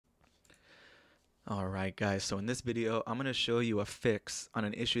Alright guys, so in this video I'm going to show you a fix on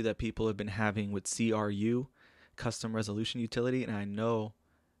an issue that people have been having with CRU, Custom Resolution Utility, and I know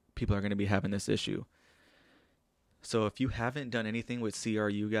people are going to be having this issue. So if you haven't done anything with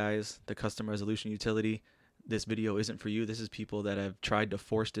CRU guys, the Custom Resolution Utility, this video isn't for you. This is people that have tried to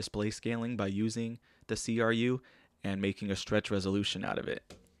force display scaling by using the CRU and making a stretch resolution out of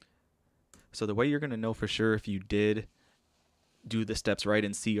it. So the way you're going to know for sure if you did do the steps right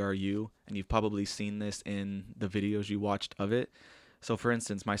in CRU, and you've probably seen this in the videos you watched of it. So for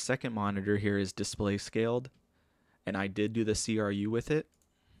instance, my second monitor here is display scaled, and I did do the CRU with it.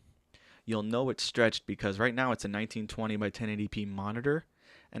 You'll know it's stretched because right now it's a 1920 by 1080p monitor,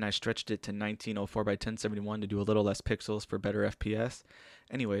 and I stretched it to 1904 by 1071 to do a little less pixels for better FPS.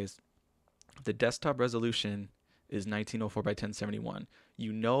 Anyways, the desktop resolution is 1904 by 1071.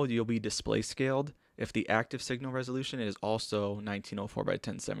 You know you'll be display scaled if the active signal resolution is also 1904 by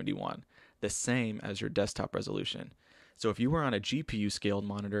 1071, the same as your desktop resolution. So if you were on a GPU scaled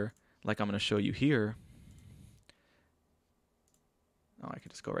monitor, like I'm going to show you here, I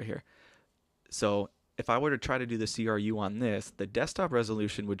could just go right here. So if I were to try to do the CRU on this, the desktop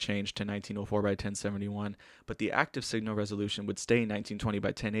resolution would change to 1904 by 1071, but the active signal resolution would stay 1920 by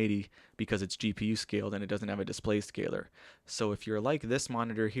 1080 because it's GPU scaled and it doesn't have a display scaler. So if you're like this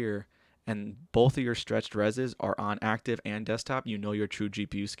monitor here, and both of your stretched reses are on active and desktop, you know you're true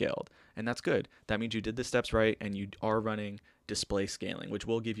GPU scaled. And that's good. That means you did the steps right and you are running display scaling, which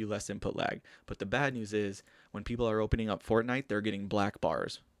will give you less input lag. But the bad news is when people are opening up Fortnite, they're getting black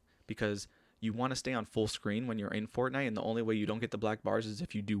bars because you want to stay on full screen when you're in Fortnite, and the only way you don't get the black bars is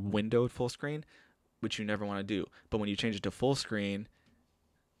if you do windowed full screen, which you never want to do. But when you change it to full screen,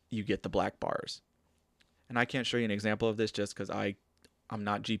 you get the black bars. And I can't show you an example of this just because I'm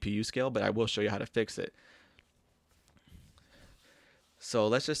not GPU scale, but I will show you how to fix it. So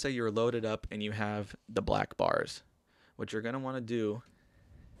let's just say you're loaded up and you have the black bars. What you're going to want to do,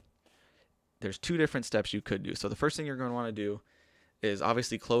 there's two different steps you could do. So the first thing you're going to want to do is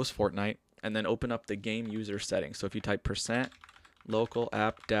obviously close Fortnite and then open up the game user settings. So if you type %local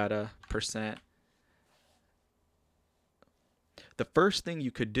app data %, the first thing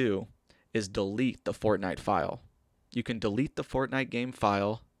you could do is delete the Fortnite file. You can delete the Fortnite game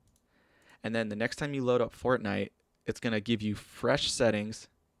file, and then the next time you load up Fortnite, it's going to give you fresh settings.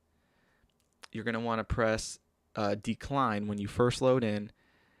 You're going to want to press decline when you first load in,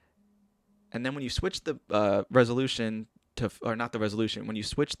 and then when you switch the resolution to, or not the resolution, when you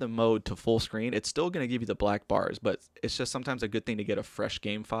switch the mode to full screen, it's still going to give you the black bars, but it's just sometimes a good thing to get a fresh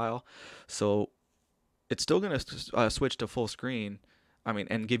game file. So it's still going to switch to full screen.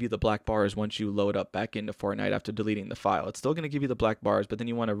 And give you the black bars once you load up back into Fortnite after deleting the file. It's still going to give you the black bars, but then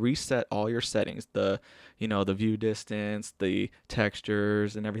you want to reset all your settings, the view distance, the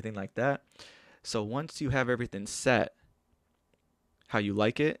textures, and everything like that. So once you have everything set how you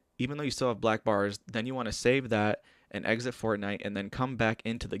like it, even though you still have black bars, then you want to save that and exit Fortnite and then come back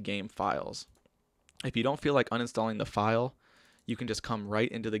into the game files. If you don't feel like uninstalling the file, you can just come right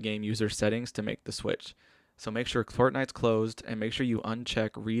into the game user settings to make the switch. So make sure Fortnite's closed and make sure you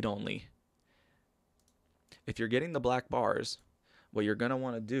uncheck read only. If you're getting the black bars, what you're going to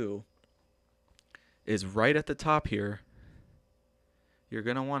want to do is right at the top here, you're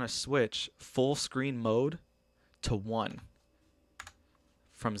going to want to switch full screen mode to 1.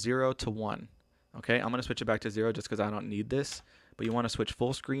 From 0 to 1. Okay, I'm going to switch it back to 0 just because I don't need this. But you want to switch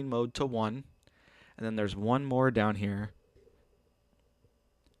full screen mode to 1. And then there's one more down here.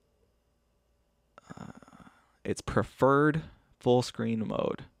 It's preferred full screen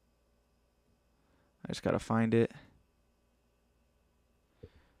mode. I just got to find it.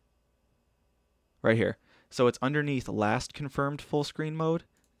 Right here. So it's underneath last confirmed full screen mode.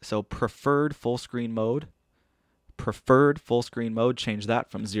 So preferred full screen mode. Preferred full screen mode, change that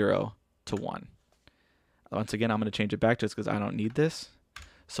from 0 to 1. Once again, I'm going to change it back just because I don't need this.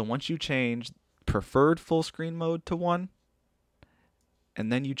 So once you change preferred full screen mode to 1, and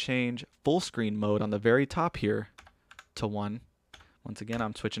then you change full screen mode on the very top here to 1. Once again,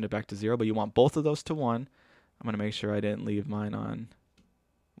 I'm switching it back to 0, but you want both of those to 1. I'm going to make sure I didn't leave mine on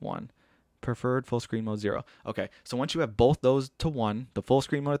 1. Preferred full screen mode 0. Okay, so once you have both those to 1, the full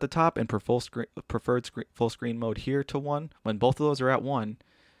screen mode at the top and preferred full screen mode here to 1, when both of those are at 1,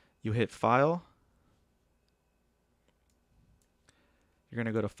 you hit File. You're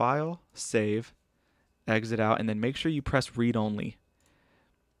going to go to File, Save, Exit out, and then make sure you press Read Only.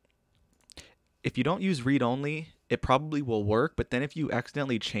 If you don't use read only, it probably will work, but then if you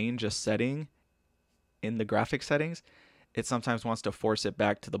accidentally change a setting in the graphic settings, it sometimes wants to force it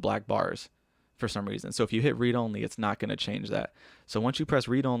back to the black bars for some reason. So if you hit read only, it's not going to change that. So once you press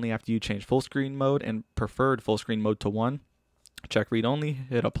read only after you change full screen mode and preferred full screen mode to 1, check read only,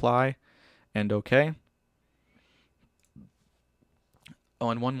 hit apply, and OK. Oh,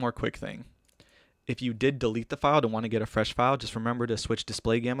 and one more quick thing. If you did delete the file and want to get a fresh file, just remember to switch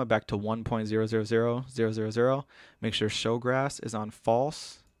display gamma back to 1.000.000. Make sure show grass is on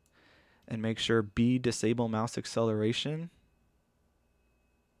false, and make sure B disable mouse acceleration.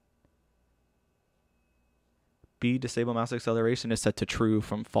 B disable mouse acceleration is set to true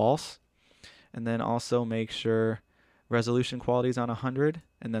from false. And then also make sure resolution quality is on 100,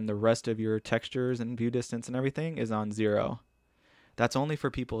 and then the rest of your textures and view distance and everything is on 0. That's only for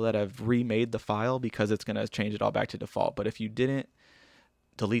people that have remade the file, because it's going to change it all back to default. But if you didn't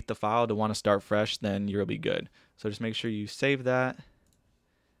delete the file to want to start fresh, then you'll be good. So just make sure you save that.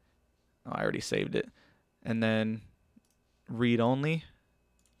 Oh, I already saved it. And then read only,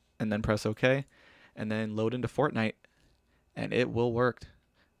 and then press OK, and then load into Fortnite, and it will work.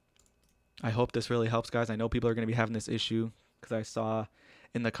 I hope this really helps, guys. I know people are going to be having this issue, because I saw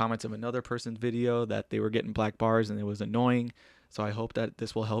in the comments of another person's video that they were getting black bars and it was annoying. So I hope that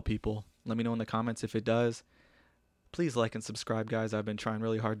this will help people. Let me know in the comments if it does. Please like and subscribe, guys. I've been trying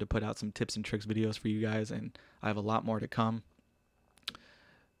really hard to put out some tips and tricks videos for you guys, and I have a lot more to come.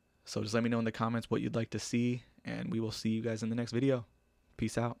 So just let me know in the comments what you'd like to see, and we will see you guys in the next video.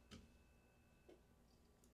 Peace out.